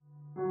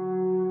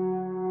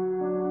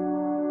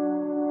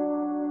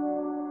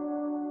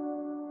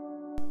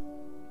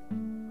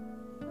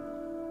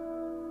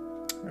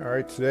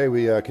right, today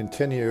we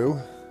continue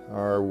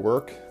our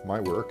work,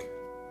 my work,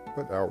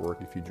 but our work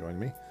if you join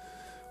me,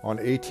 on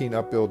 18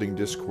 Upbuilding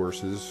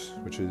Discourses,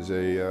 which is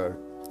a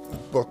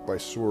book by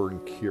Soren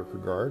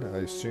Kierkegaard. I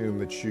assume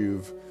that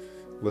you've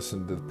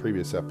listened to the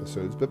previous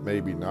episodes, but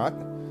maybe not.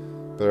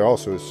 But I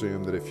also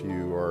assume that if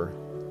you are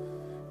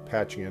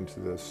patching into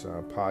this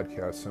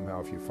podcast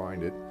somehow, if you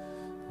find it,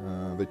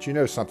 that you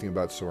know something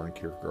about Soren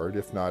Kierkegaard.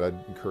 If not,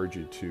 I'd encourage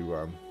you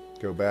to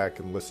go back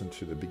and listen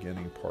to the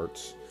beginning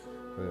parts,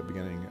 the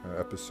beginning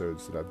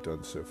episodes that I've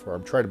done so far.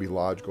 I'm trying to be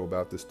logical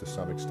about this to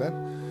some extent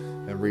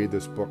and read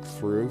this book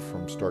through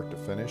from start to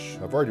finish.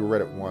 I've already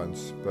read it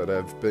once, but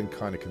I've been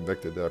kind of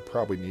convicted that I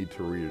probably need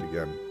to read it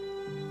again.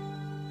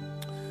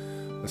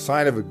 The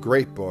sign of a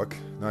great book,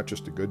 not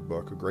just a good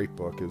book, a great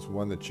book, is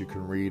one that you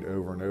can read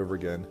over and over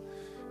again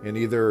and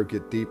either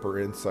get deeper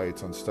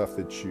insights on stuff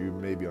that you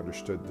maybe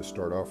understood to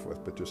start off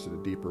with, but just in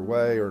a deeper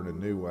way or in a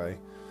new way,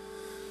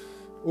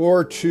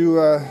 or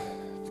to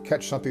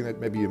catch something that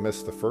maybe you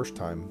missed the first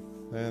time.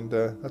 And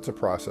that's a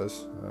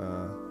process.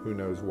 Who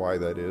knows why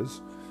that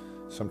is.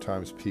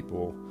 Sometimes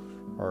people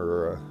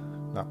are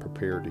not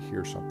prepared to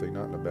hear something,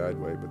 not in a bad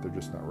way, but they're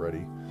just not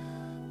ready.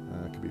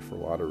 It could be for a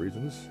lot of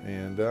reasons.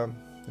 And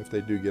if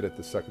they do get it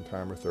the second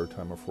time or third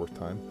time or fourth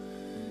time,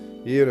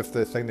 even if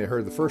the thing they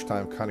heard the first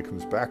time kind of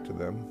comes back to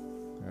them,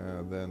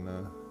 then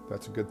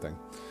that's a good thing.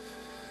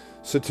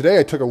 So today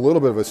I took a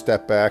little bit of a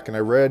step back and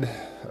I read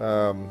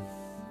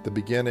the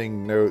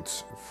beginning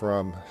notes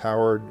from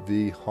Howard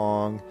V.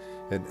 Hong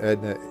and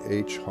Edna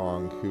H.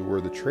 Hong, who were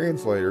the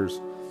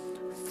translators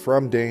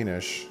from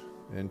Danish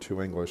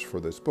into English for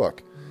this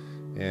book.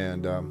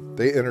 And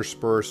they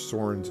interspersed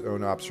Soren's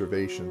own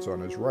observations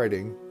on his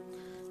writing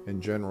in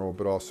general,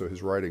 but also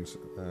his writings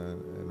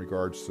in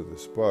regards to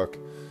this book,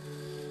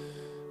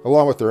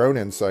 along with their own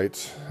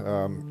insights.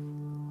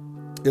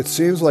 It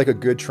seems like a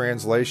good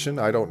translation.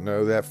 I don't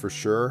know that for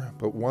sure,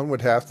 but one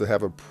would have to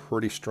have a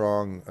pretty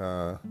strong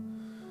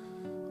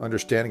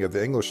understanding of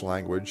the English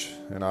language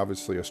and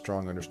obviously a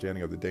strong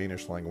understanding of the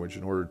Danish language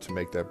in order to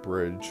make that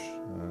bridge.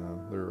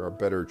 There are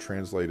better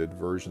translated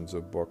versions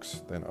of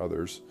books than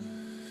others.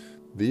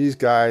 These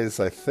guys,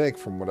 I think,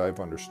 from what I've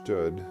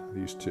understood,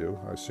 these two,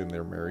 I assume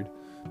they're married.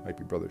 Might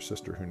be brother,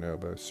 sister, who knows,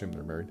 but I assume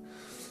they're married.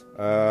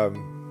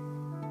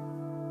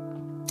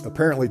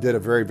 Apparently did a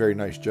very, very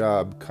nice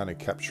job kind of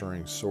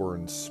capturing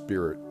Soren's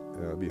spirit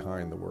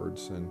behind the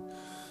words. And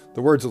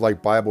the words are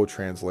like Bible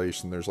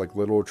translation. There's like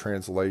literal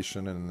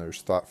translation, and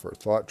there's thought for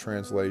thought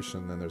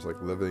translation, and there's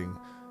like living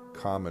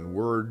common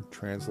word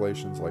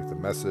translations like the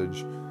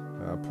Message,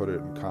 put it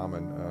in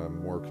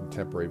common, more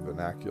contemporary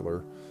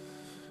vernacular.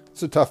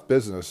 It's a tough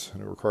business,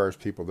 and it requires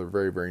people that are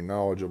very, very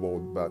knowledgeable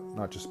about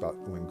not just about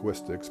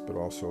linguistics, but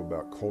also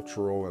about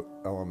cultural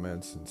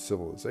elements and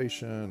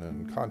civilization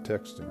and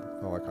context and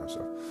all that kind of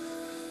stuff.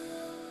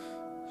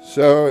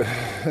 So,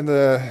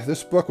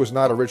 this book was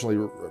not originally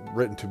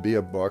written to be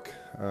a book.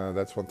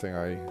 That's one thing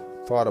I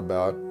thought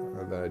about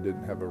that I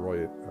didn't have a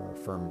really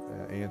firm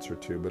answer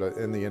to. But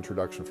in the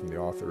introduction from the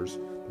authors,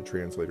 the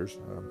translators,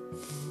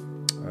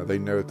 they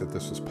note that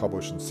this was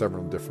published in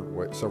several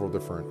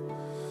different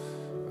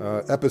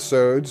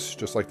episodes,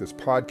 just like this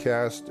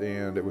podcast,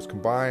 and it was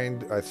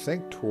combined, I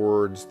think,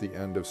 towards the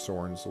end of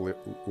Soren's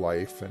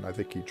life, and I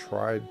think he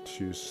tried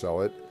to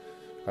sell it.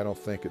 I don't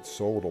think it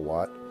sold a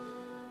lot.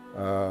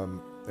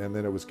 And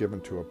then it was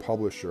given to a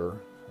publisher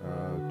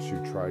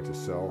to try to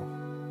sell,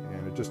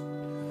 and it just,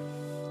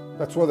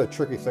 that's one of the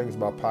tricky things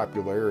about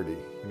popularity.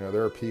 You know,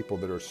 there are people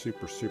that are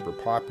super, super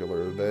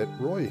popular that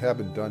really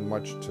haven't done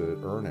much to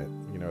earn it.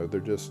 You know, they're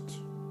just,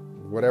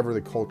 whatever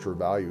the culture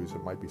values,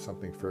 it might be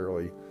something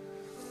fairly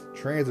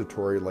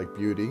transitory like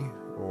beauty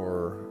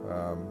or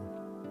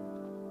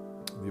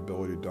the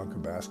ability to dunk a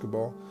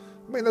basketball.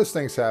 I mean, those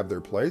things have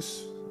their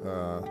place.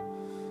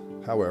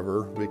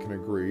 However, we can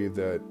agree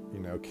that, you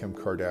know, Kim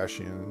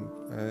Kardashian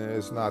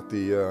is not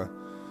the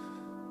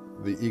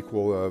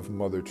equal of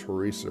Mother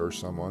Teresa or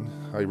someone.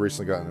 I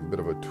recently got in a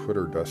bit of a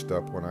Twitter dust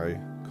up when I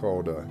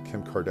called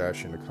Kim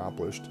Kardashian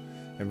accomplished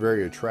and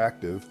very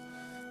attractive.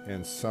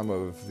 And some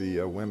of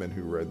the women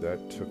who read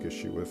that took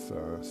issue with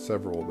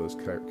several of those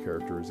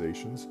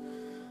characterizations.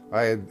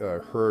 I had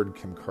heard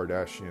Kim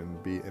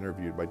Kardashian be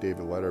interviewed by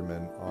David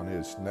Letterman on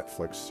his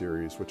Netflix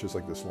series, which is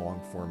like this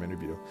long-form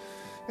interview.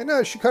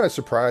 And she kind of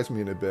surprised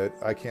me in a bit.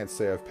 I can't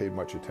say I've paid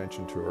much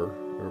attention to her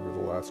over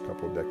the last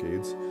couple of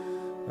decades.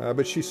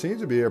 But she seems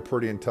to be a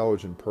pretty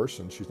intelligent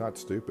person. She's not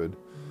stupid.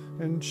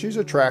 And she's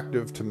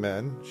attractive to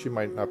men. She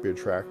might not be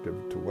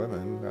attractive to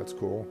women. That's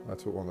cool.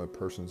 That's what one of the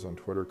persons on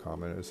Twitter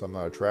commented is, I'm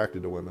not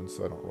attracted to women,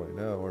 so I don't really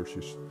know. Or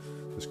she's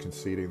just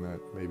conceding that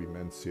maybe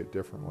men see it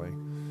differently.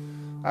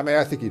 I mean,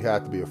 I think you'd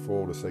have to be a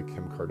fool to say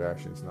Kim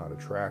Kardashian's not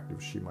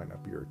attractive. She might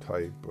not be your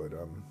type, but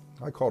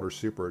I called her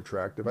super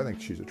attractive. I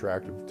think she's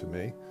attractive to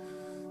me.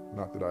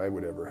 Not that I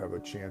would ever have a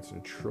chance in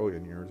a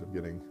trillion years of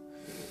getting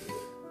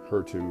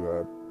her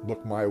to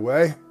look my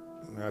way.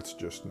 That's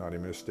just not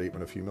even a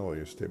statement of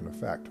humility, it's a statement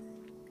of fact.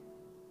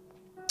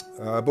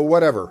 But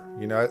whatever,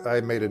 you know,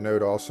 I made a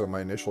note also in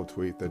my initial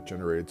tweet that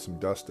generated some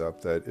dust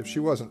up that if she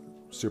wasn't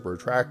super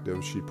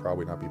attractive, she'd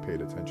probably not be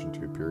paid attention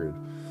to, period.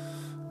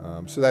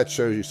 So that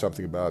shows you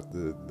something about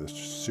the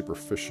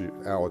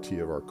superficiality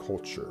of our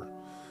culture,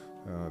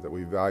 that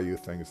we value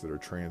things that are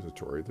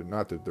transitory. They're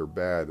not that they're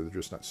bad, they're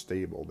just not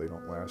stable. They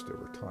don't last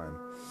over time.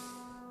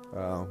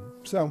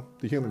 So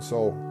the human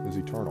soul is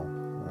eternal.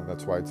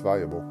 That's why it's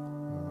valuable.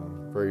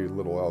 Very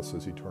little else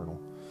is eternal.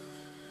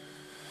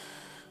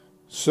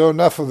 So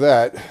enough of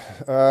that.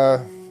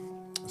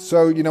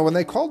 So, when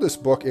they called this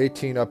book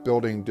 18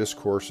 Upbuilding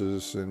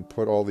Discourses and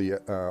put all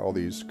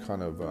these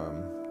kind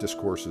of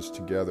discourses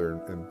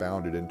together and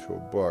bound it into a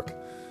book,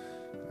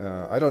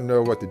 I don't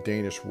know what the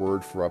Danish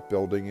word for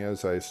upbuilding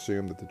is. I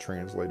assume that the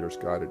translators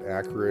got it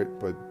accurate,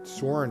 but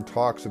Soren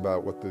talks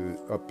about what the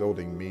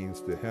upbuilding means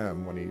to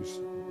him when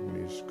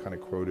he's kind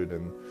of quoted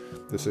in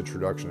this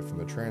introduction from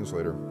the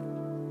translator.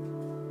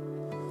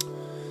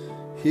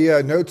 He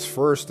notes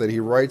first that he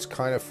writes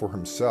kind of for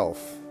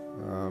himself.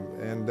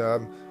 And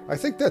I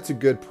think that's a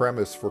good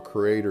premise for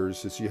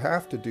creators, is you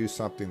have to do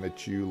something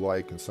that you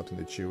like and something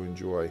that you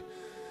enjoy.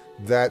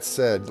 That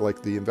said,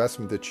 like, the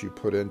investment that you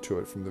put into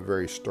it from the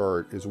very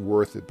start is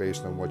worth it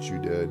based on what you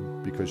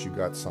did, because you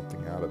got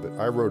something out of it.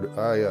 I wrote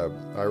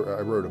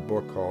a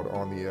book called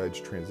On the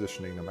Edge,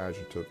 Transitioning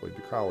Imaginatively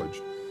to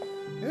College.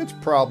 It's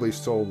probably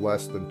sold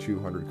less than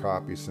 200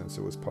 copies since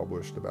it was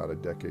published about a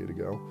decade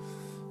ago.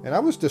 And I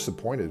was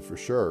disappointed, for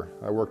sure.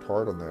 I worked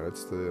hard on that.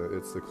 It's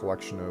the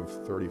collection of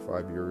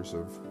 35 years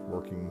of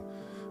working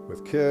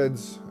with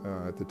kids.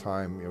 At the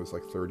time, it was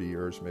like 30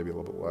 years, maybe a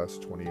little bit less,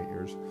 28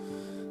 years.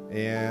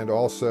 And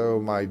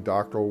also my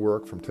doctoral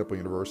work from Temple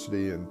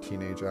University in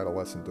teenage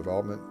adolescent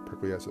development,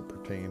 particularly as it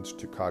pertains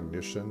to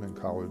cognition and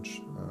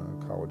college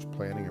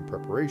planning and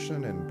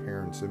preparation, and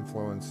parents'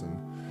 influence and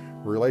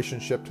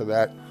relationship to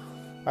that.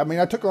 I mean,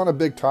 I took on a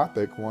big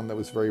topic, one that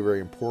was very,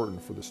 very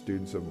important for the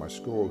students of my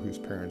school whose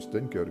parents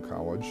didn't go to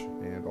college,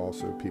 and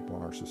also people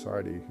in our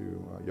society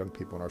young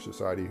people in our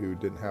society who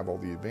didn't have all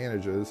the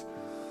advantages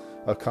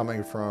of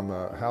coming from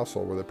a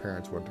household where their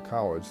parents went to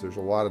college. There's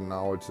a lot of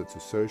knowledge that's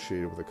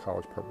associated with the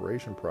college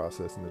preparation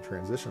process and the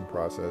transition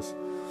process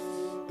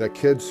that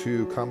kids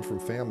who come from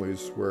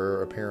families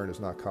where a parent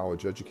is not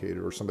college educated,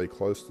 or somebody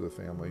close to the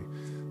family,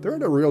 they're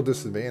at a real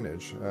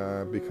disadvantage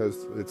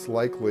because it's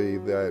likely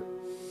that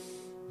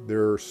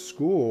their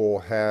school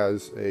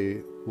has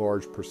a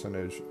large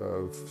percentage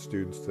of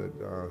students that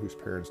whose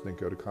parents didn't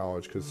go to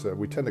college, because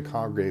we tend to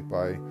congregate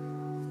by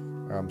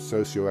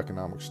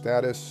socioeconomic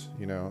status,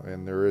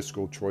 and there is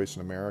school choice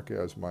in America,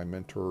 as my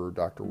mentor,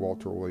 Dr.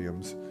 Walter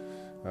Williams,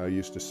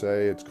 used to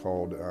say. It's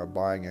called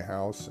buying a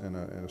house in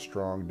a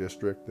strong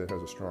district that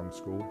has a strong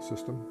school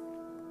system.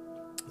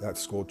 That's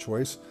school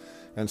choice.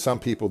 And some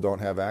people don't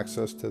have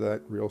access to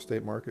that real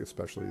estate market,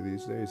 especially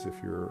these days if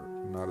you're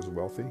not as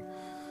wealthy.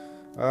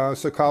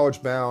 So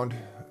college-bound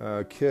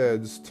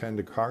kids tend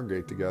to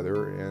congregate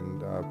together,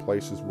 and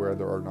places where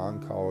there are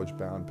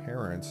non-college-bound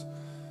parents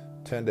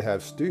tend to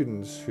have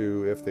students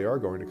who, if they are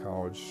going to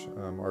college,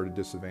 are at a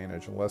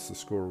disadvantage unless the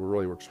school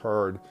really works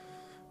hard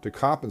to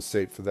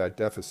compensate for that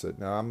deficit.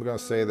 Now, I'm going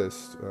to say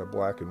this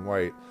black and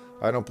white.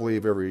 I don't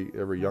believe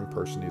every young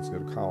person needs to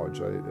go to college.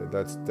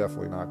 That's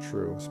definitely not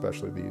true,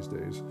 especially these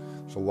days.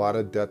 There's a lot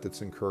of debt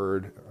that's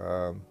incurred.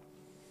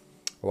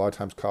 A lot of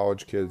times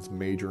college kids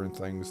major in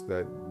things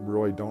that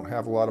really don't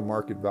have a lot of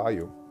market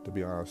value, to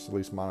be honest, at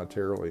least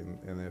monetarily.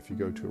 And if you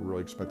go to a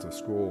really expensive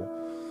school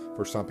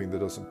for something that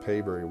doesn't pay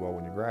very well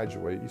when you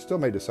graduate, you still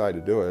may decide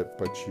to do it,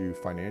 but you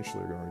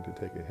financially are going to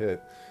take a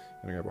hit,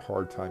 and you're going to have a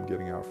hard time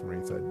getting out from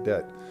underneath that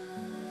debt.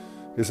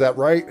 Is that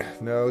right?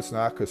 No, it's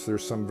not, because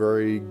there's some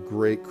very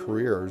great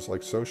careers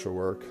like social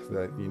work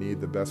that you need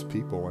the best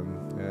people,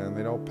 and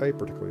they don't pay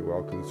particularly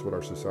well, because it's what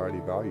our society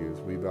values.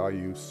 We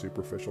value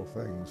superficial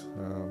things.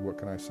 What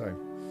can I say?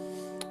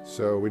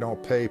 So we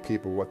don't pay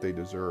people what they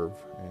deserve,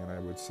 and I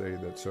would say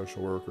that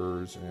social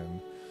workers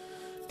and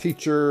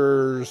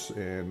teachers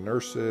and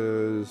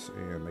nurses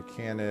and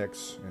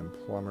mechanics and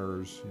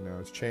plumbers,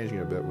 it's changing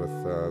a bit with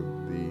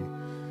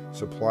the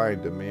supply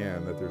and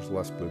demand, that there's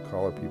less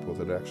blue-collar people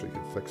that actually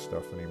can fix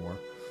stuff anymore.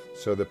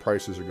 So the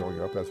prices are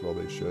going up, as well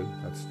they should.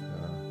 That's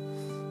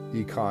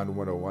Econ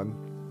 101.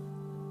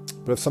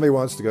 But if somebody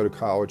wants to go to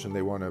college and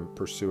they want to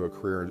pursue a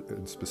career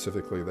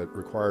specifically that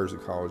requires a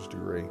college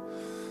degree,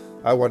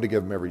 I wanted to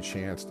give them every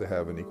chance to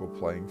have an equal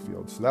playing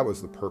field. So that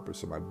was the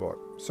purpose of my book.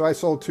 So I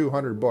sold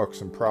 200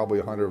 books, and probably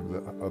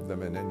 100 of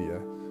them in India,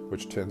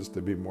 which tends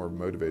to be more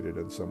motivated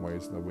in some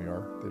ways than we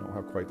are. They don't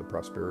have quite the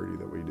prosperity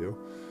that we do.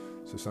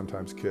 So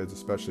sometimes kids,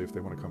 especially if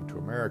they want to come to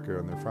America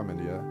and they're from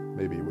India,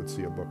 maybe you would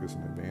see a book as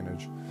an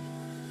advantage.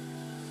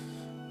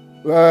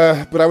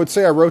 But I would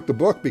say I wrote the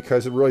book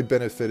because it really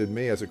benefited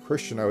me as a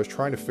Christian. I was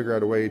trying to figure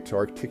out a way to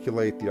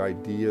articulate the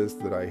ideas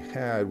that I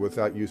had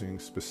without using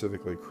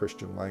specifically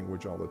Christian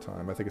language all the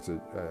time. I think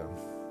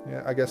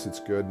I guess it's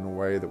good in a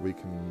way that we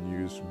can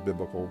use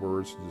biblical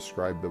words to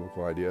describe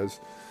biblical ideas.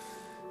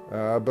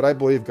 But I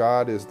believe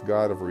God is the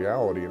God of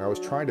reality, and I was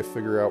trying to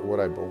figure out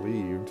what I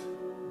believed,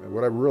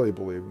 what I really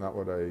believed, not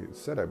what I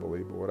said I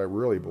believed, but what I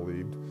really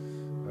believed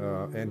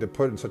and to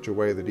put it in such a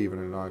way that even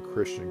a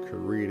non-Christian could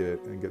read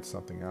it and get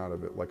something out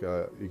of it. Like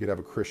you could have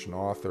a Christian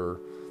author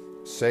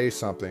say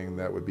something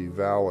that would be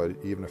valid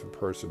even if a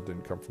person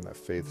didn't come from that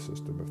faith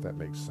system, if that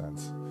makes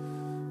sense.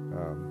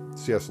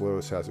 C.S.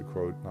 Lewis has a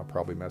quote, and I'll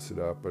probably mess it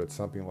up, but it's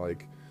something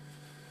like,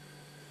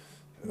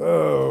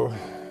 "Oh,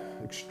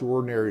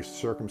 extraordinary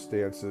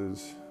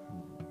circumstances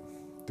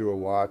do a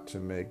lot to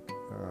make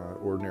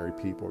ordinary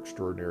people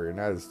extraordinary." And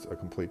that is a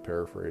complete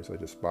paraphrase. I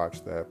just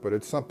botched that. But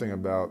it's something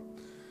about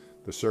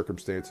the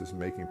circumstances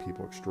making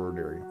people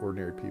extraordinary,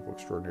 ordinary people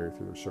extraordinary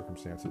through their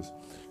circumstances.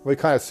 We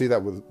kind of see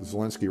that with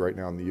Zelensky right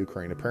now in the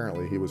Ukraine.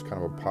 Apparently, he was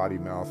kind of a potty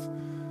mouth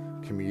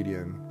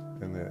comedian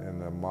in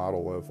the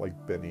model of like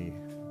Benny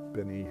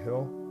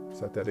Hill.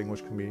 Is that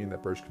English comedian?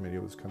 That British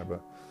comedian was kind of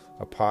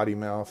a potty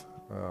mouth,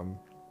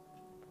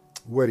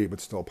 witty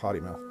but still potty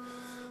mouth.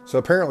 So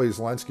apparently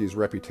Zelensky's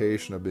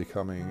reputation of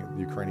becoming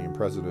the Ukrainian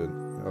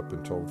president up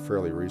until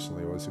fairly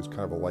recently was he was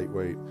kind of a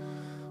lightweight,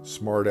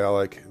 smart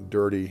aleck,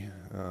 dirty,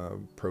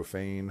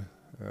 profane.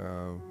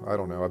 I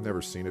don't know. I've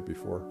never seen it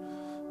before.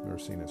 Never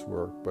seen his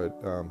work.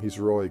 But he's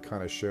really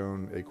kind of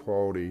shown a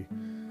quality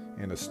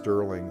and a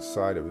sterling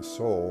side of his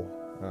soul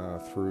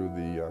through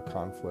the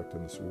conflict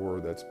and this war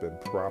that's been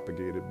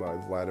propagated by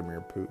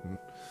Vladimir Putin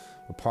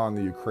upon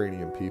the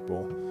Ukrainian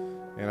people.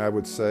 And I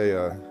would say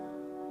a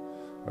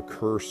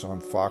curse on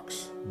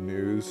Fox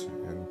News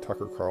and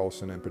Tucker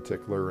Carlson in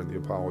particular and the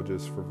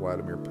apologists for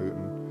Vladimir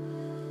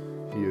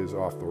Putin. He is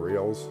off the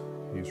rails.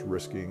 He's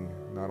risking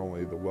not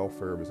only the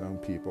welfare of his own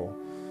people,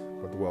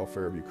 but the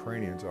welfare of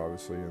Ukrainians,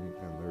 obviously, and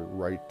their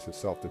right to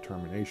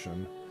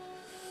self-determination,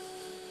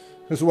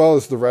 as well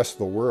as the rest of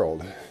the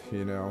world,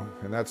 you know.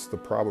 And that's the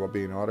problem of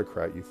being an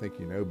autocrat. You think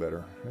you know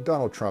better. And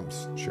Donald Trump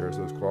shares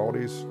those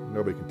qualities.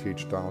 Nobody can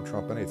teach Donald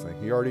Trump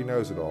anything. He already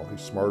knows it all.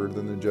 He's smarter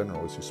than the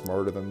generals. He's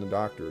smarter than the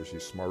doctors.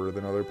 He's smarter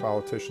than other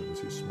politicians.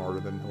 He's smarter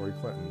than Hillary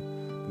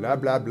Clinton. Blah,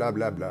 blah, blah,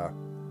 blah, blah.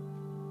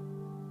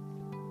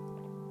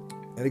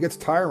 And it gets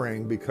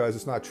tiring because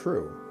it's not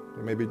true.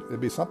 It'd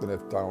be something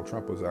if Donald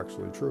Trump was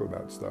actually true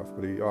about stuff,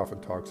 but he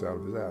often talks out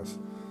of his ass.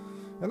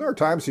 And there are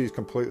times he's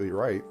completely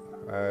right.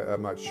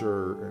 I'm not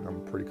sure, and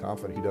I'm pretty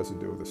confident he doesn't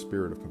do it with a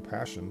spirit of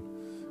compassion.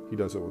 He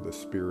does it with a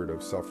spirit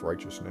of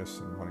self-righteousness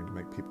and wanting to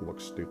make people look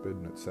stupid,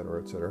 and et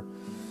cetera, et cetera.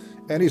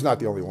 And he's not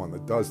the only one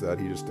that does that.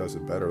 He just does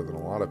it better than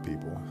a lot of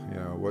people. You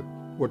know,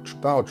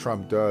 what Donald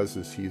Trump does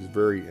is he's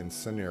very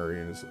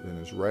incendiary in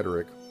his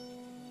rhetoric.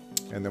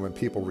 And then when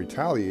people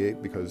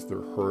retaliate because they're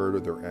hurt or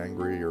they're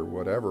angry or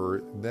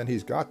whatever, then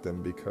he's got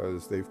them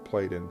because they've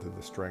played into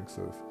the strengths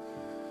of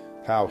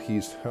how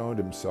he's honed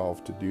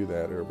himself to do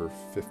that over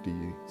 50,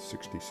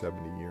 60,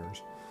 70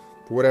 years.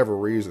 For whatever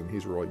reason,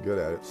 he's really good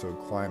at it. So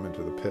climb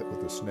into the pit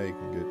with the snake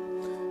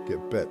and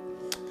get bit.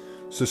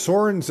 So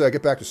Soren's,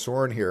 get back to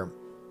Soren here.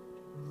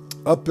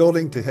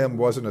 Upbuilding to him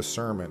wasn't a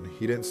sermon.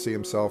 He didn't see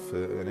himself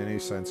in any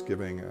sense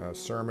giving a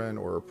sermon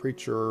or a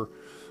preacher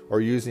or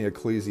using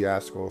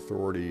ecclesiastical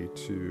authority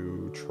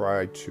to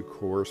try to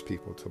coerce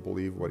people to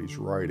believe what he's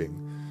writing.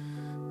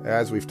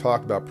 As we've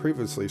talked about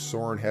previously,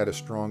 Soren had a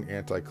strong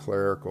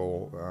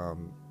anti-clerical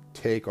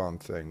take on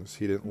things.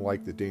 He didn't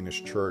like the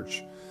Danish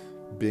church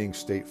being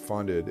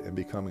state-funded and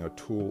becoming a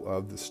tool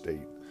of the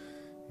state.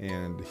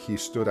 And he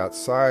stood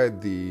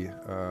outside the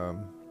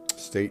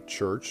state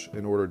church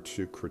in order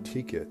to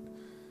critique it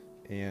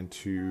and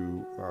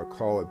to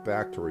call it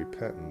back to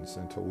repentance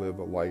and to live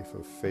a life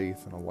of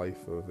faith and a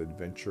life of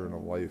adventure and a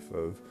life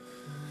of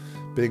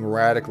being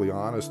radically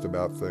honest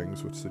about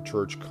things, which the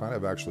church kind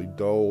of actually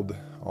dulled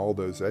all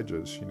those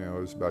edges. You know,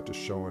 it was about just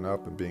showing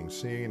up and being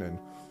seen and,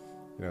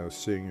 you know,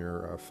 seeing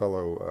your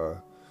fellow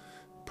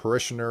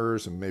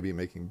parishioners and maybe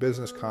making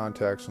business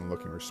contacts and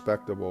looking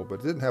respectable,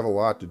 but it didn't have a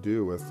lot to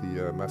do with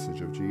the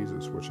message of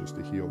Jesus, which is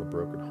to heal the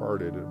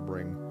brokenhearted and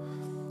bring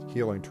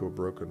healing to a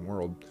broken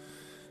world.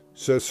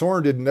 So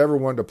Soren never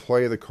want to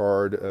play the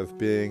card of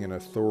being an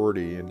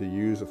authority and to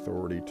use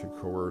authority to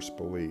coerce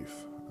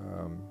belief.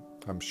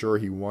 I'm sure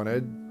he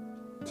wanted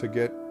to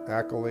get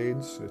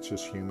accolades. It's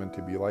just human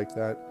to be like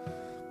that.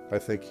 I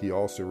think he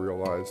also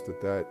realized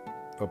that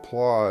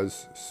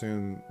applause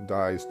soon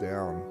dies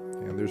down.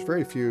 And there's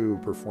very few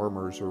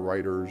performers or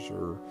writers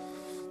or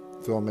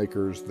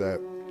filmmakers that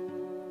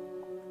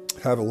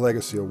have a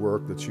legacy of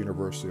work that's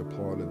universally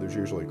applauded. There's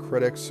usually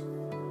critics,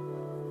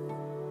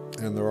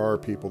 and there are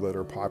people that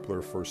are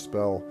popular for a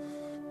spell,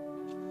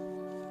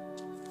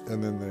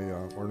 and then they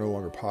are no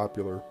longer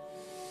popular.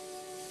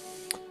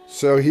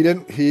 So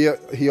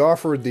he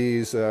offered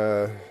these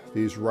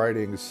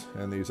writings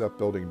and these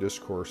upbuilding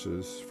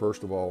discourses,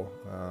 first of all,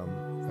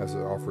 as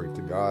an offering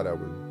to God, I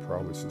would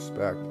probably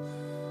suspect,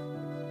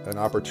 an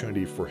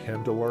opportunity for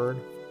him to learn.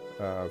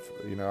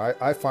 You know,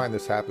 I find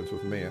this happens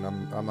with me, and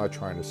I'm not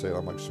trying to say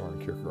I'm like Soren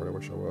Kierkegaard, I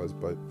wish I was,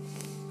 but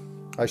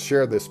I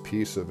share this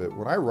piece of it.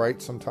 When I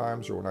write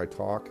sometimes, or when I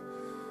talk,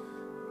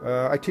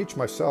 I teach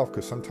myself,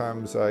 because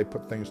sometimes I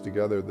put things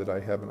together that I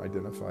haven't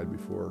identified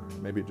before.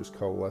 Maybe it just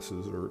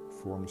coalesces or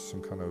forms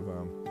some kind of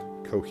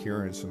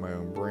coherence in my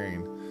own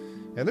brain.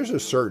 And there's a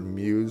certain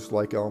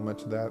muse-like element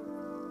to that.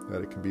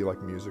 that it can be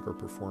like music or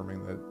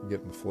performing, that you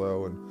get in the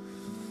flow. And,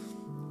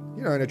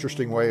 you know, an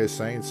interesting way is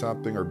saying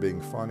something or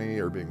being funny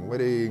or being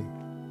witty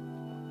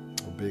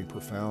or being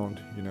profound.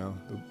 You know,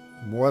 the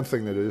one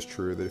thing that is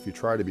true, that if you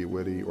try to be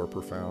witty or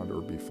profound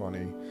or be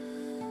funny,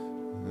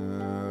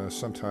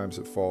 sometimes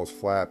it falls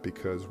flat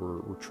because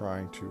we're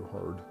trying too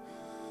hard.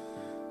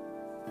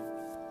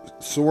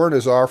 Soren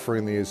is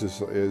offering these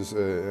is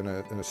in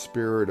a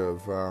spirit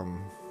of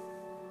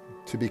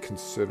to be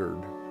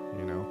considered.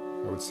 You know,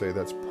 I would say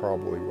that's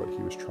probably what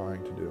he was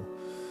trying to do,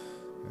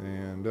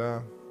 and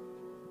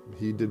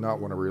he did not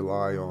want to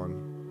rely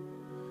on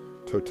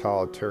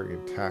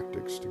totalitarian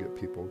tactics to get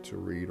people to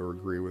read or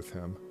agree with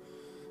him.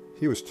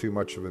 He was too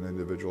much of an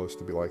individualist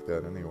to be like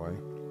that anyway.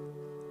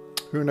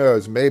 Who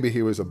knows? Maybe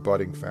he was a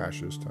budding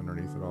fascist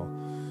underneath it all.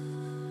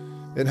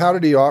 And how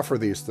did he offer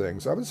these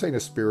things? I would say in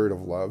a spirit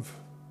of love.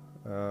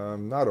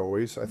 Not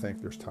always. I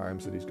think there's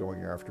times that he's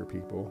going after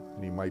people,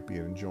 and he might be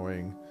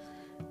enjoying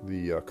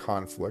the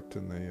conflict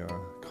and the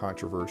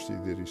controversy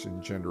that he's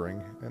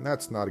engendering. And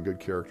that's not a good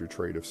character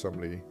trait if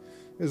somebody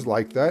is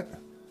like that.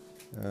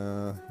 You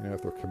know,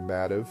 if they're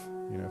combative,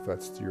 you know, if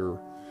that's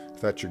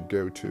your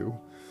go-to.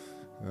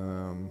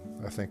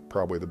 I think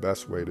probably the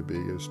best way to be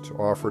is to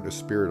offer it a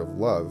spirit of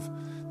love.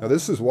 Now,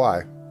 this is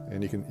why,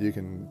 and you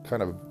can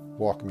kind of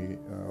walk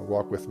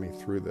with me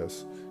through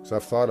this, because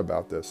I've thought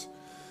about this.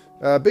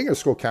 Being a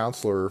school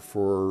counselor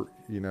for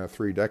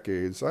 3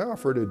 decades, I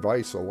offered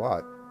advice a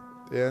lot,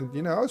 and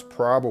I was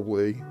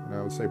probably, and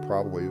I would say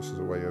probably, this is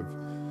a way of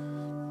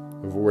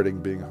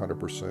avoiding being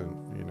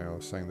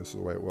 100%, saying this is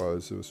the way it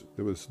was.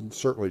 It was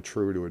certainly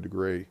true to a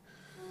degree.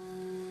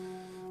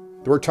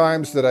 There were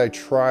times that I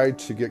tried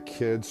to get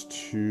kids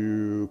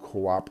to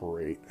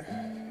cooperate,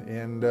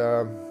 and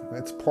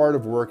that's part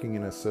of working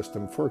in a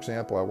system. For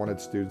example, I wanted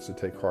students to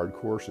take hard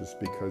courses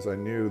because I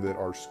knew that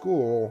our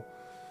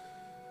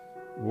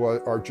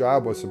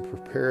job was to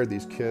prepare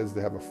these kids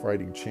to have a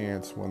fighting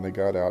chance when they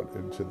got out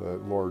into the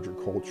larger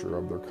culture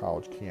of their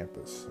college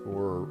campus,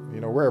 or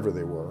wherever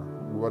they were.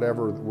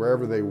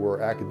 Wherever they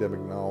were, academic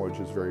knowledge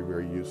is very,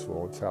 very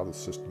useful. It's how the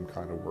system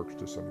kind of works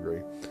to some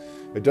degree.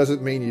 It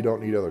doesn't mean you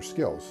don't need other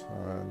skills.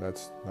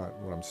 That's not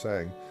what I'm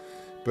saying.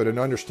 But an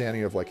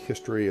understanding of like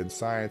history and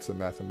science and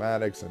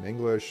mathematics and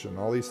English and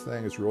all these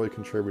things really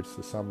contributes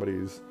to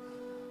somebody's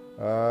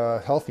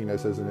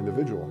healthiness as an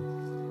individual.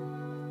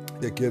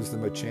 It gives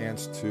them a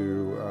chance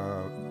to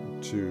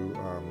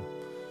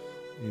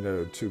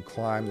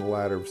climb the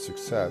ladder of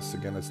success.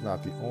 Again, it's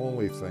not the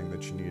only thing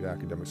that you need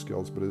academic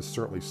skills, but it's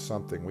certainly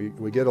something.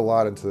 We get a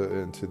lot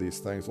into these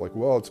things like,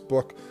 well, it's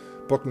book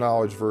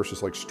knowledge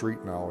versus like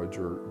street knowledge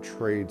or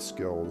trade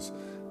skills.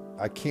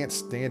 I can't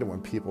stand it when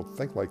people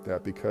think like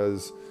that,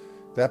 because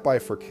that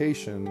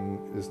bifurcation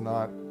is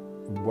not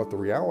what the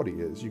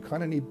reality is. You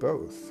kind of need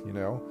both,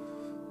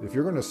 If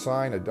you're going to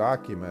sign a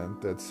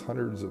document that's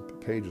hundreds of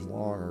pages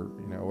long, or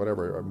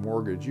whatever, a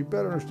mortgage, you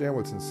better understand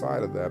what's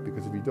inside of that,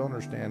 because if you don't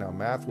understand how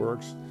math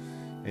works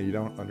and you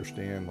don't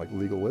understand like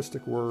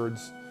legalistic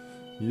words,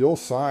 you'll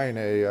sign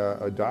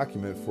a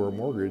document for a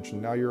mortgage,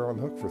 and now you're on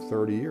the hook for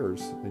 30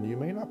 years, and you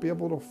may not be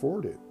able to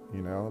afford it.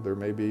 There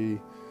may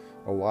be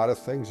a lot of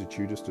things that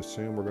you just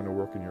assume are going to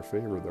work in your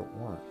favor that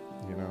weren't.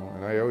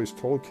 And I always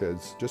told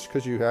kids, just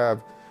because you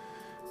have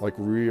like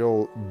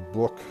real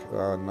book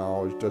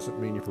knowledge doesn't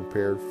mean you're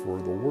prepared for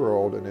the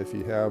world. And if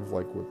you have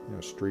like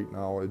street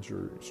knowledge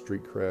or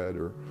street cred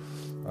or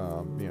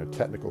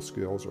technical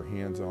skills or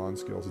hands-on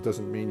skills, it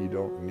doesn't mean you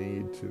don't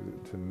need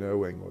to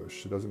know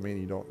English. It doesn't mean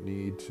you don't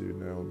need to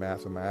know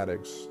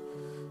mathematics.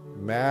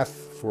 Math,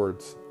 for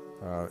its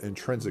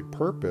intrinsic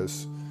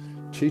purpose,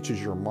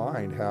 teaches your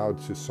mind how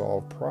to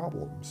solve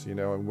problems.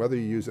 And whether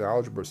you use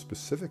algebra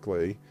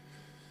specifically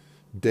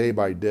day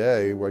by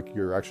day, like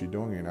you're actually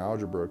doing an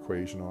algebra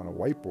equation on a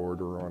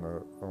whiteboard or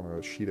on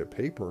a sheet of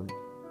paper,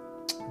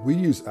 we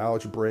use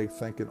algebraic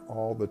thinking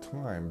all the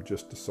time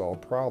just to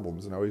solve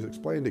problems. And I always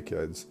explain to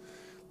kids,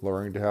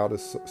 learning how to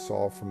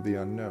solve from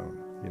the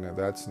unknown.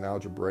 That's an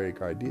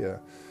algebraic idea,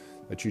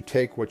 that you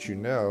take what you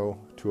know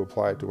to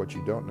apply it to what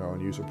you don't know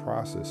and use a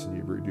process, and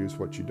you reduce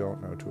what you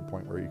don't know to a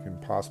point where you can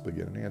possibly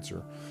get an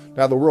answer.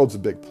 Now, the world's a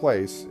big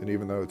place, and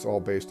even though it's all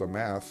based on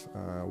math,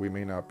 we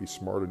may not be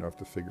smart enough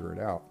to figure it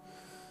out.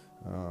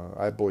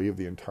 I believe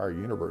the entire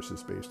universe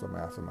is based on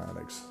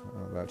mathematics.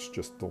 That's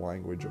just the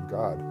language of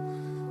God.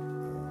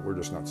 We're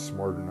just not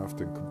smart enough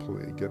to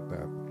completely get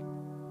that.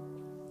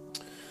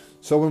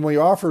 So when we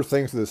offer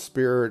things to the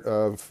spirit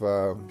of,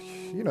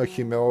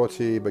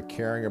 humility, but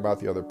caring about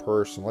the other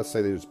person, let's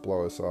say they just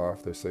blow us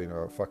off. They say,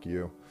 fuck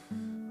you.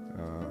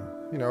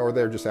 Or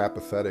they're just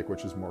apathetic,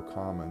 which is more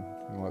common,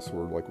 unless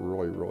we're like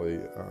really,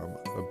 really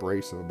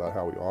abrasive about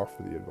how we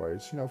offer the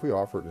advice. If we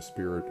offer it in a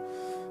spirit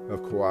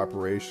of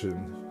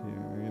cooperation,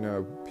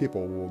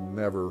 people will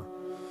never,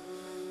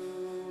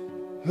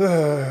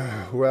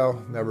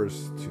 never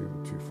is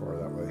too far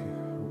that way.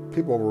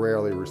 People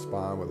rarely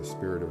respond with a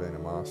spirit of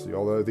animosity,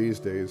 although these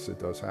days it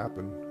does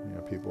happen.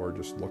 People are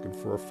just looking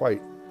for a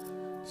fight.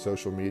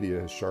 Social media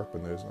has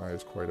sharpened those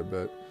eyes quite a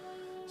bit.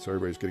 So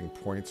everybody's getting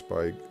points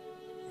by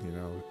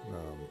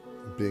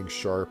being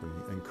sharp and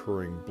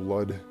incurring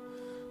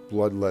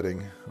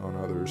bloodletting on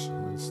others.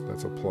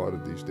 That's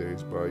applauded these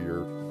days by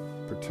your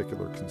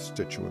particular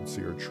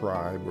constituency or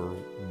tribe or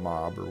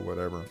mob or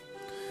whatever.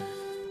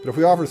 But if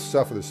we offer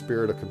stuff with a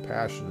spirit of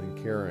compassion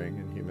and caring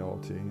and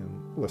humility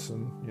and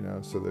listen,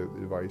 so the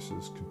advice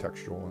is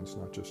contextual and it's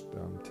not just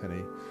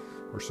tinny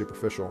or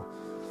superficial,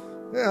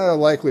 a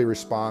likely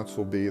response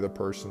will be the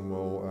person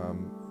will,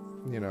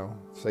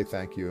 say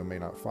thank you and may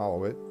not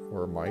follow it,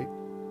 or might,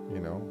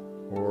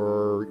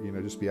 or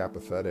just be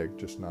apathetic,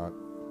 just not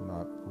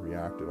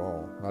react at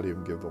all, not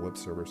even give the lip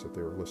service that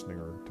they were listening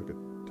or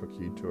took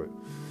heed to it.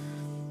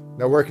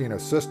 Now, working in a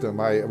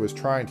system, I was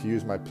trying to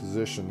use my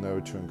position,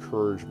 though, to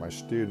encourage my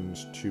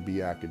students to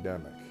be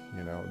academic.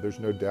 There's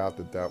no doubt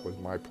that was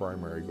my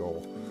primary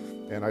goal.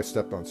 And I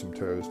stepped on some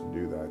toes to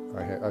do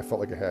that. I felt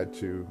like I had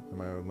to, in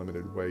my own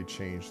limited way,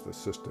 change the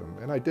system.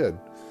 And I did.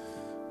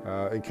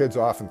 And kids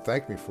often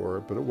thank me for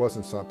it, but it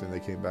wasn't something they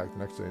came back the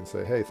next day and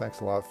say, hey, thanks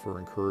a lot for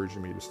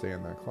encouraging me to stay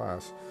in that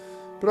class.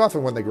 But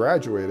often when they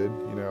graduated,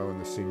 in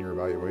the senior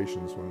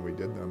evaluations, when we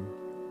did them,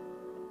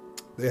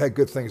 they had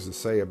good things to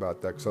say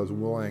about that because I was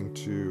willing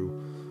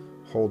to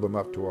hold them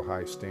up to a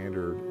high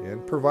standard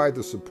and provide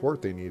the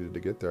support they needed to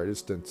get there. I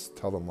just didn't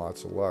tell them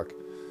lots of luck.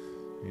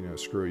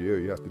 Screw you,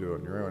 you have to do it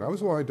on your own. I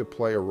was willing to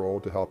play a role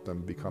to help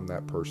them become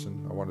that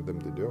person. I wanted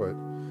them to do it.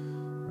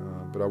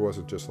 But I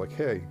wasn't just like,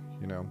 hey,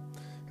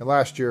 And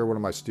last year, one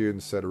of my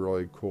students said a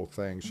really cool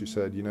thing. She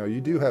said,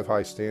 you do have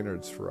high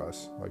standards for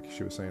us, like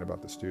she was saying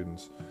about the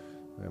students,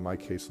 and my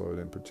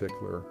caseload in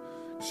particular.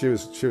 She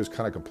was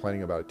kind of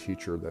complaining about a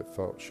teacher that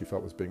she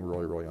felt was being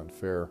really, really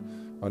unfair,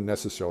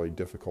 unnecessarily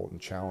difficult and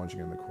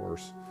challenging in the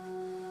course,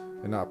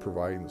 and not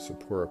providing the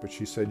support. But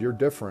she said, you're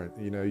different.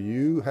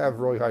 You have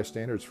really high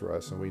standards for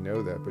us, and we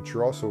know that, but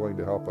you're also willing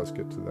to help us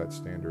get to that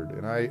standard.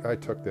 And I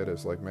took that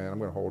as like, man, I'm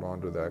going to hold on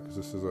to that because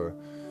this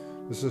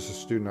is a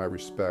student I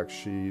respect.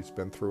 She's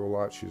been through a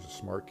lot. She's a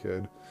smart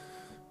kid.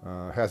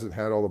 Hasn't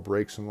had all the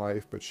breaks in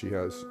life, but she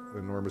has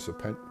enormous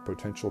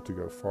potential to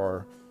go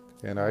far.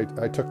 And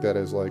I took that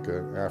as like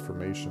an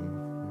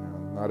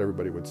affirmation. Not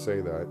everybody would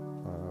say that,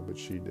 but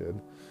she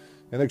did.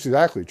 And it's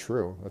exactly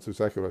true. That's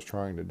exactly what I was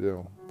trying to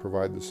do.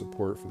 Provide the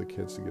support for the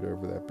kids to get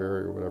over that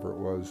barrier, whatever it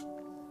was.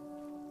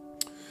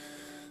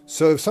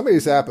 So if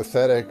somebody's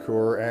apathetic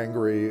or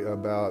angry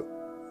about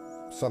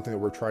something that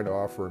we're trying to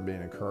offer and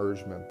being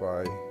encouragement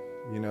by,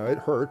 it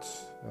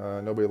hurts.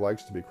 Nobody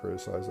likes to be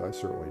criticized. I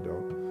certainly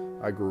don't.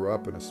 I grew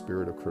up in a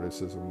spirit of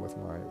criticism with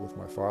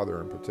my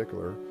father in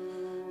particular.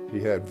 He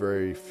had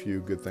very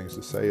few good things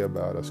to say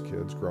about us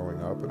kids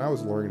growing up, and I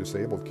was a learning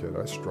disabled kid.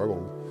 I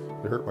struggled.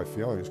 It hurt my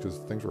feelings because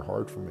things were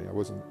hard for me. It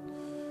wasn't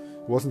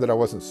that I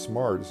wasn't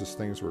smart. It's just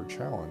things were a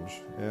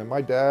challenge. And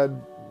my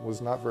dad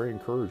was not very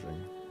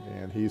encouraging,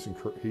 and he's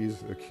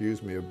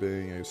accused me of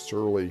being a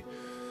surly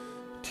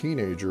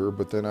teenager,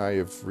 but then I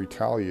have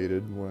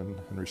retaliated and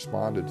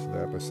responded to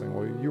that by saying,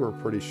 well, you were a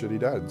pretty shitty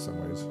dad in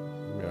some ways.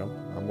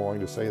 I'm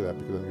willing to say that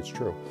because I think it's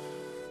true.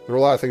 There were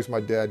a lot of things my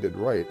dad did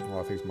right, and a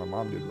lot of things my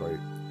mom did right,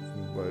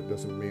 but it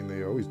doesn't mean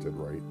they always did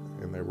right.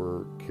 And there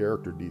were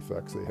character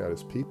defects they had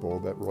as people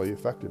that really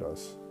affected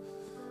us.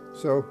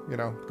 So, the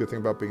good thing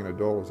about being an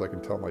adult is I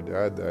can tell my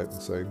dad that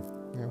and say,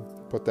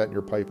 put that in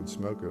your pipe and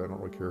smoke it. I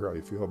don't really care how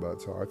you feel about it.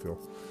 It's how I feel.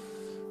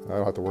 I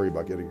don't have to worry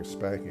about getting a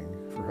spanking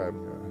for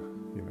having a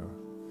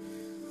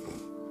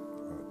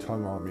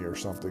tongue on me or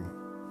something.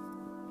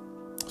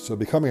 So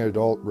becoming an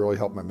adult really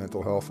helped my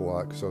mental health a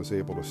lot because I was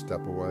able to step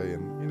away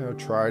and,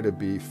 try to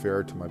be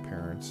fair to my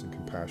parents and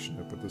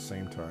compassionate, but at the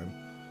same time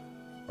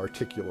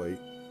articulate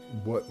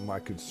what my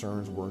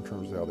concerns were in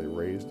terms of how they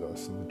raised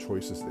us and the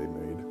choices they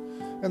made.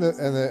 And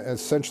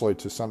essentially,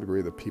 to some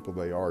degree, the people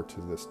they are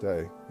to this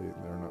day.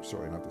 They're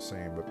certainly not the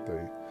same, but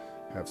they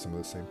have some of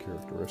the same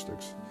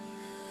characteristics.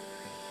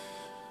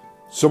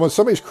 So when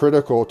somebody's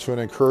critical to an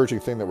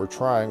encouraging thing that we're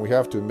trying, we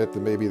have to admit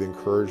that maybe the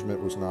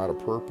encouragement was not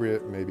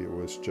appropriate. Maybe it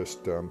was just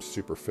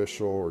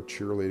superficial or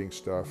cheerleading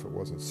stuff. It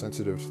wasn't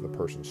sensitive to the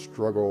person's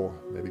struggle.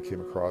 Maybe it came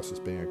across as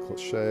being a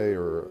cliche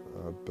or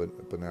a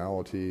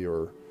banality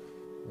or,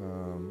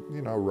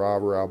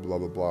 rah-rah, blah,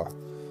 blah, blah.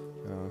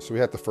 So we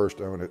have to first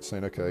own it,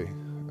 saying, okay,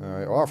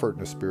 I offer it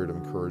in a spirit of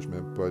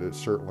encouragement, but it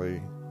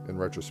certainly, in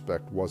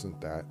retrospect, wasn't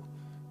that.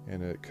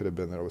 And it could have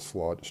been that it was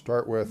flawed to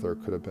start with, or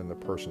it could have been the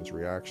person's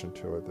reaction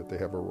to it, that they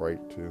have a right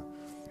to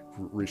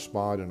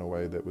respond in a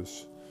way that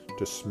was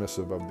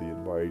dismissive of the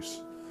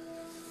advice.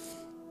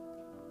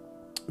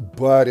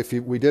 But if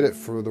we did it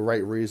for the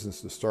right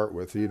reasons to start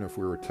with, even if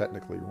we were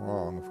technically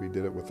wrong, if we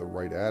did it with the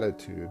right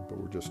attitude, but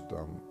we're just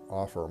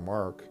off our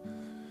mark,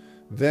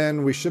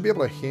 then we should be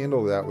able to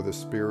handle that with a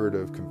spirit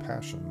of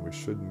compassion. We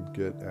shouldn't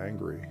get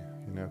angry,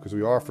 because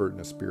we offer it in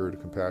a spirit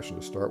of compassion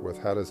to start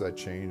with. How does that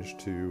change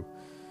to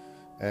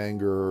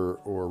anger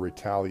or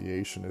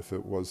retaliation if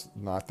it was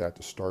not that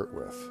to start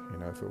with?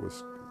 If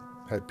it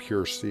had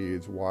pure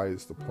seeds, why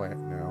is the plant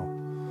now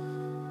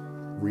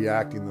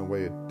reacting the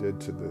way it did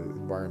to the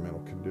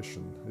environmental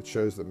condition. It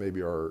shows that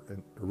maybe our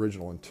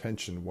original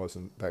intention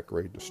wasn't that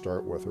great to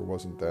start with, or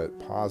wasn't that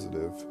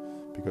positive,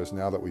 because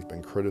now that we've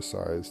been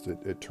criticized,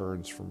 it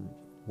turns from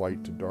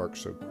light to dark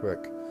so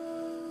quick.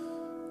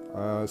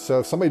 So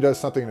if somebody does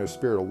something in a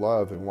spirit of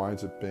love and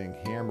winds up being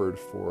hammered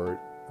for it,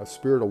 a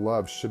spirit of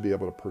love should be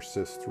able to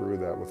persist through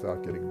that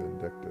without getting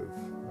vindictive.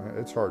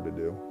 It's hard to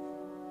do.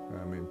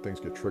 I mean, things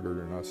get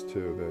triggered in us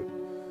too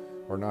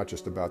that are not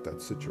just about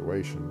that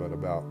situation, but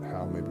about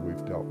how maybe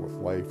we've dealt with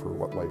life, or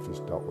what life has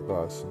dealt with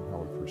us, and how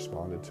we've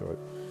responded to it.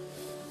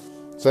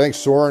 So I think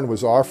Soren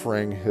was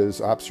offering his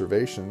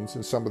observations,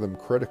 and some of them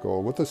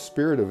critical, with a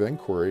spirit of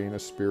inquiry and a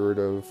spirit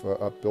of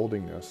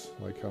upbuildingness.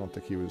 Like, I don't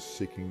think he was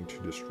seeking to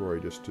destroy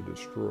just to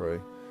destroy.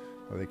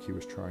 I think he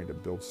was trying to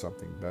build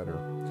something better.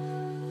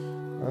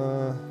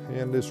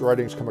 And his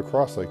writings come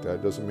across like that.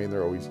 It doesn't mean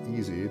they're always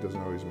easy. It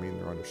doesn't always mean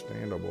they're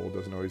understandable. It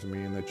doesn't always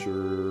mean that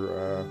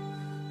you're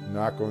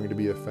not going to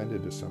be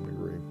offended to some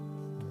degree.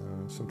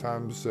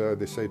 Sometimes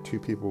they say two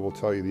people will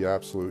tell you the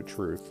absolute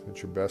truth.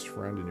 It's your best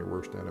friend and your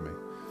worst enemy.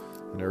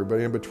 And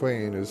everybody in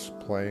between is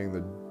playing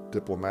the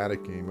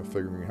diplomatic game of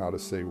figuring how to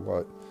say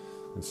what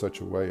in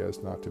such a way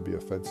as not to be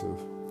offensive.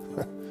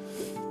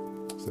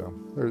 So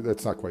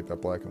that's not quite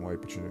that black and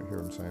white, but you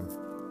hear what I'm saying.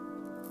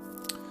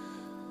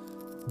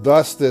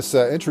 Thus, this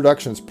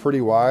introduction is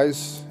pretty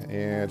wise,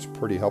 and it's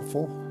pretty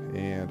helpful.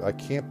 And I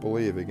can't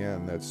believe,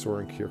 again, that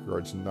Soren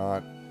Kierkegaard's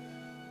not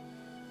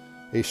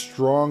a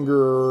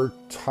stronger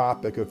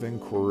topic of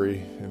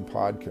inquiry in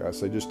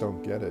podcasts. I just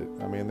don't get it.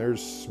 I mean,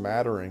 there's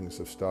smatterings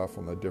of stuff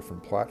on the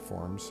different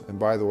platforms. And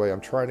by the way, I'm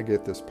trying to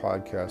get this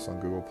podcast on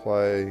Google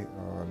Play,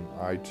 on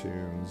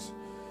iTunes,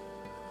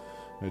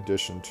 in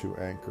addition to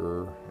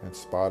Anchor and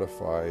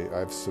Spotify.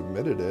 I've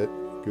submitted it.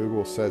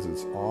 Google says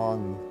it's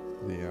on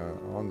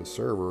the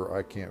server.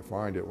 I can't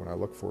find it when I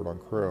look for it on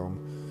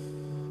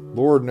Chrome.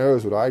 Lord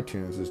knows what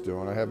iTunes is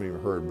doing. I haven't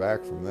even heard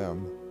back from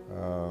them.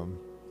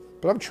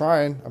 But I'm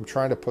trying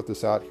to put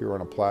this out here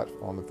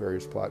on the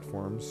various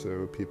platforms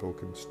so people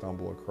can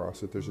stumble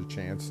across it. There's a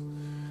chance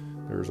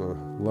there's a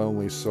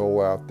lonely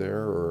soul out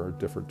there, or a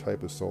different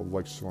type of soul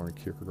like Soren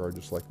Kierkegaard,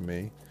 just like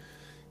me,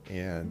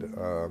 and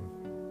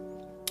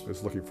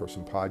is looking for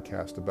some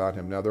podcast about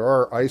him. Now, there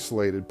are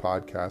isolated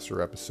podcasts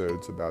or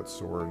episodes about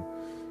Soren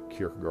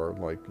Kierkegaard,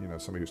 like,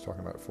 somebody who's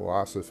talking about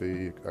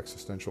philosophy,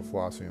 existential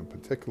philosophy in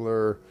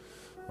particular,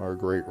 or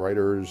great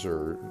writers,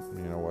 or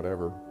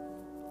whatever.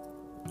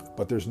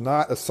 But there's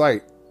not a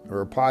site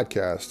or a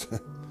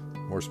podcast,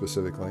 more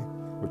specifically,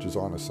 which is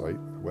on a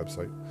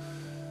website,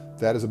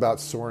 that is about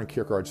Soren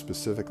Kierkegaard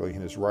specifically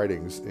in his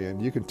writings. And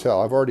you can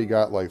tell, I've already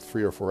got like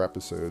 3 or 4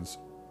 episodes,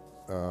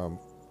 and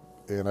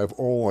I've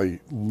only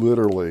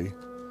literally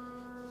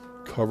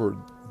covered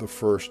the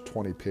first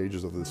 20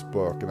 pages of this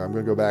book. And I'm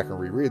going to go back and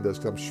reread this,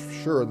 because I'm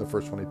sure in the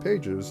first 20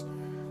 pages,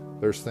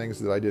 there's things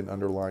that I didn't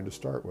underline to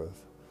start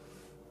with.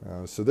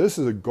 So this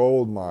is a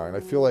gold mine. I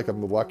feel like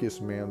I'm the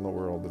luckiest man in the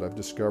world that I've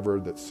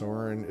discovered that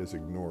Soren is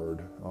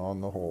ignored on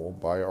the whole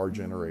by our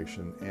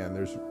generation. And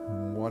there's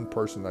one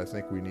person I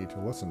think we need to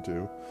listen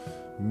to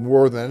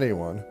more than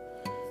anyone,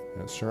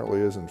 and it certainly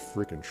isn't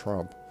freaking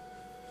Trump,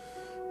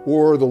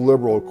 or the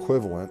liberal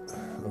equivalent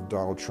of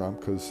Donald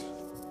Trump, because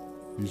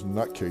these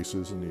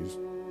nutcases and these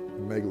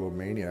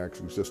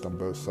megalomaniacs exist on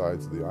both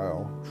sides of the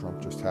aisle.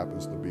 Trump just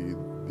happens to be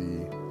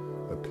the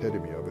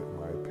epitome of it, in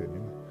my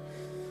opinion.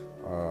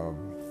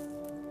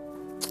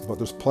 But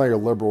there's plenty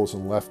of liberals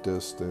and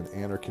leftists and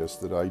anarchists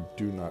that I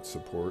do not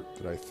support,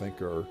 that I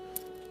think are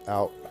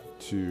out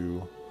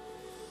to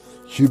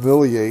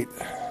humiliate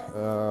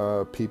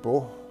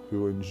people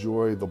who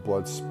enjoy the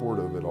blood sport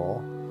of it all,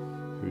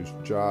 whose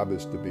job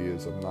is to be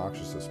as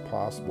obnoxious as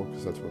possible,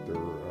 because that's what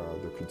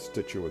their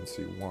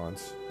constituency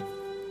wants.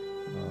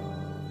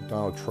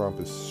 Donald Trump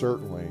is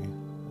certainly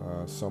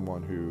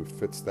someone who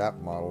fits that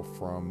model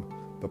from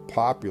the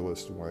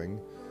populist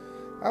wing.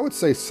 I would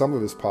say some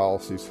of his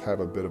policies have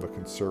a bit of a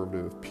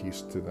conservative piece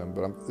to them,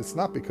 but it's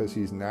not because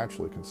he's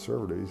naturally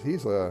conservative.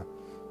 He's a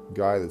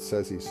guy that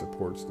says he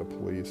supports the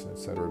police, et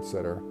cetera, et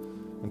cetera.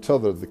 Until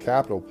they're the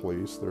Capitol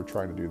Police, they're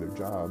trying to do their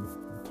job.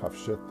 Tough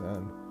shit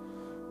then.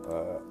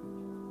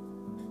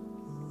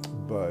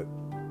 But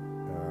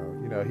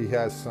he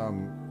has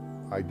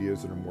some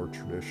ideas that are more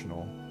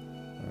traditional.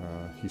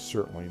 He's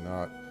certainly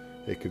not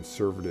a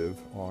conservative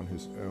on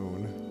his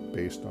own,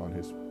 based on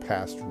his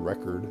past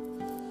record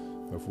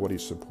of what he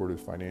supported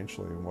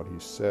financially and what he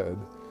said.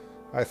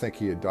 I think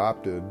he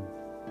adopted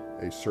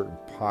a certain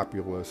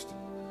populist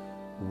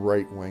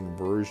right-wing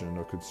version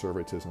of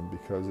conservatism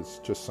because it's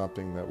just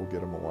something that will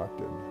get him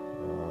elected.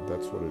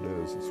 That's what it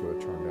is. It's what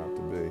it turned out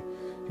to be.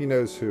 He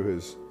knows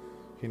who's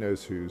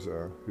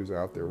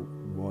out there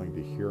willing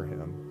to hear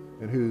him,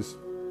 and who's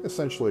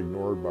essentially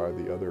ignored by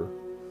the other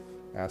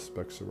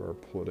aspects of our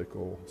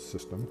political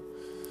system.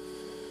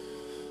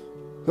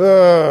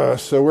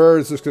 So where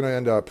is this going to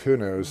end up? Who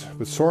knows?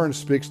 But Soren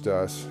speaks to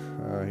us.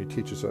 He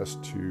teaches us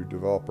to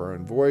develop our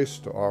own voice,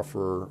 to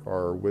offer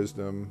our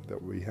wisdom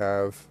that we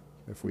have,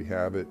 if we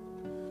have it,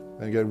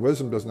 And again,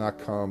 wisdom does not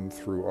come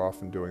through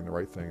often doing the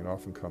right thing. It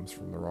often comes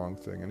from the wrong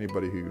thing.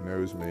 Anybody who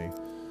knows me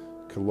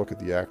could look at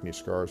the acne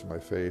scars on my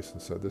face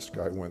and said, this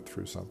guy went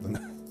through something.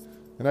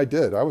 And I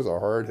did. I was a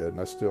hardhead,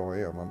 and I still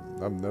am.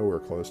 I'm nowhere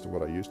close to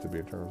what I used to be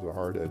in terms of a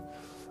hardhead.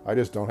 I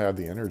just don't have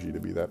the energy to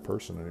be that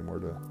person anymore,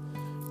 to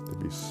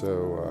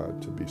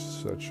be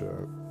such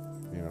a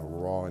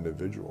raw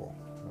individual.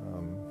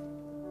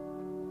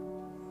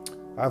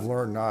 I've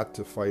learned not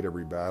to fight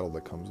every battle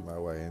that comes my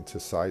way and to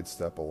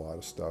sidestep a lot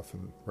of stuff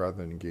and rather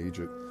than engage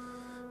it.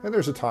 And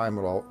there's a time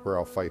where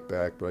I'll fight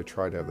back, but I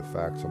try to have the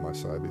facts on my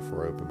side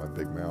before I open my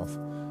big mouth.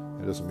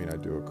 It doesn't mean I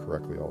do it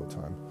correctly all the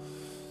time.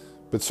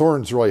 But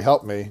Soren's really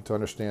helped me to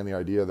understand the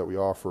idea that we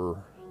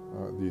offer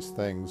these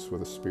things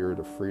with a spirit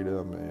of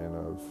freedom and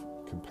of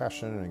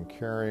compassion and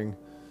caring,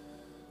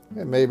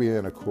 and maybe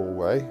in a cool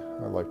way.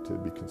 I like to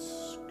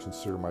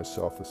consider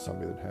myself as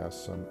somebody that has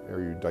some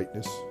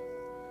eruditeness.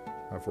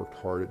 I've worked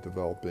hard at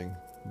developing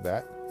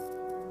that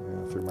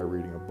through my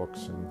reading of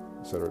books and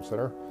et cetera, et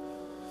cetera.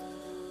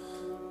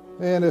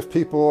 And if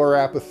people are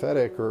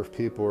apathetic or if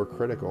people are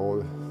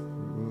critical,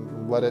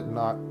 let it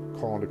not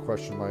call into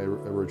question my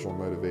original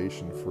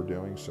motivation for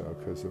doing so,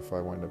 because if I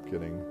wind up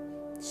getting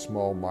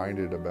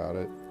small-minded about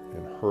it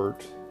and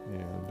hurt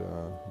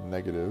and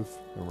negative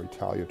and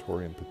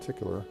retaliatory in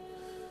particular,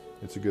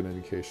 it's a good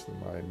indication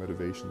that my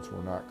motivations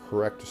were not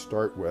correct to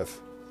start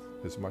with,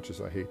 as much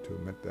as I hate to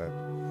admit that.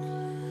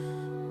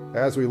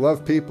 As we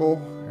love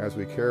people, as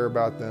we care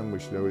about them, we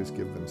should always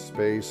give them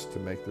space to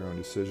make their own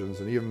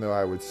decisions. And even though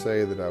I would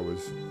say that I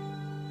was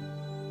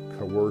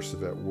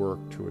coercive at work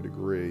to a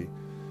degree,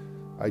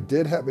 I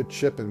did have a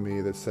chip in me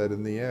that said,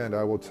 in the end,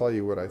 I will tell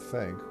you what I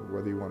think,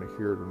 whether you want to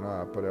hear it or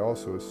not. But I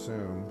also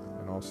assume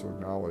and also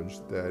acknowledge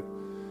that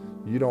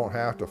you don't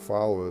have to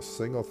follow a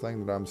single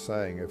thing that I'm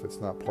saying if it's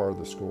not part of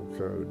the school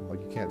code.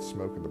 Like, you can't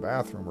smoke in the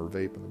bathroom or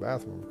vape in the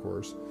bathroom, of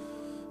course.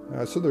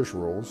 So there's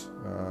rules,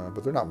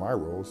 but they're not my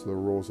rules. They're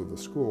rules of the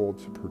school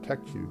to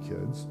protect you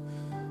kids.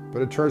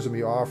 But in terms of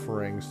me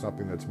offering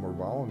something that's more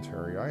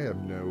voluntary, I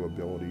have no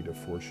ability to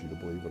force you to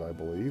believe what I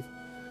believe.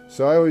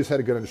 So I always had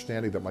a good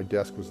understanding that my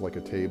desk was like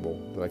a table,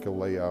 that I could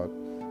lay out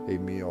a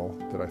meal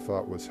that I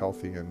thought was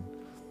healthy and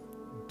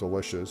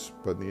delicious,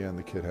 but in the end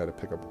the kid had to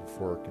pick up a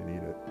fork and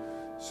eat it.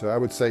 So I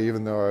would say,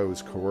 even though I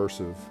was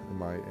coercive in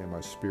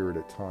my spirit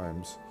at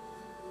times,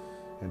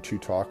 and too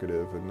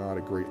talkative and not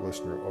a great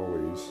listener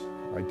always,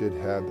 I did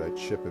have that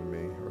chip in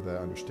me, or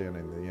that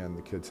understanding. In the end,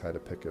 the kids had to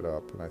pick it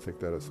up, and I think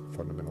that is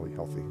fundamentally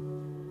healthy.